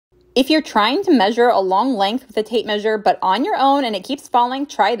If you're trying to measure a long length with a tape measure, but on your own and it keeps falling,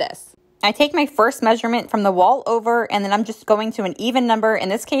 try this. I take my first measurement from the wall over, and then I'm just going to an even number. In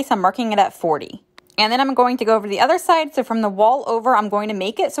this case, I'm marking it at 40. And then I'm going to go over to the other side. So from the wall over, I'm going to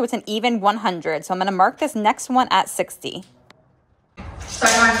make it so it's an even 100. So I'm going to mark this next one at 60. So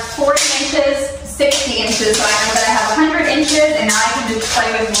I marked 40 inches, 60 inches. So I know that I have 100 inches, and now I can just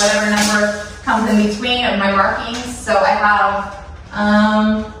play with whatever number comes in between of my markings. So I have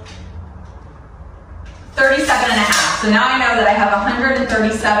 37 and a half. So now I know that I have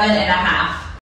 137 and a half.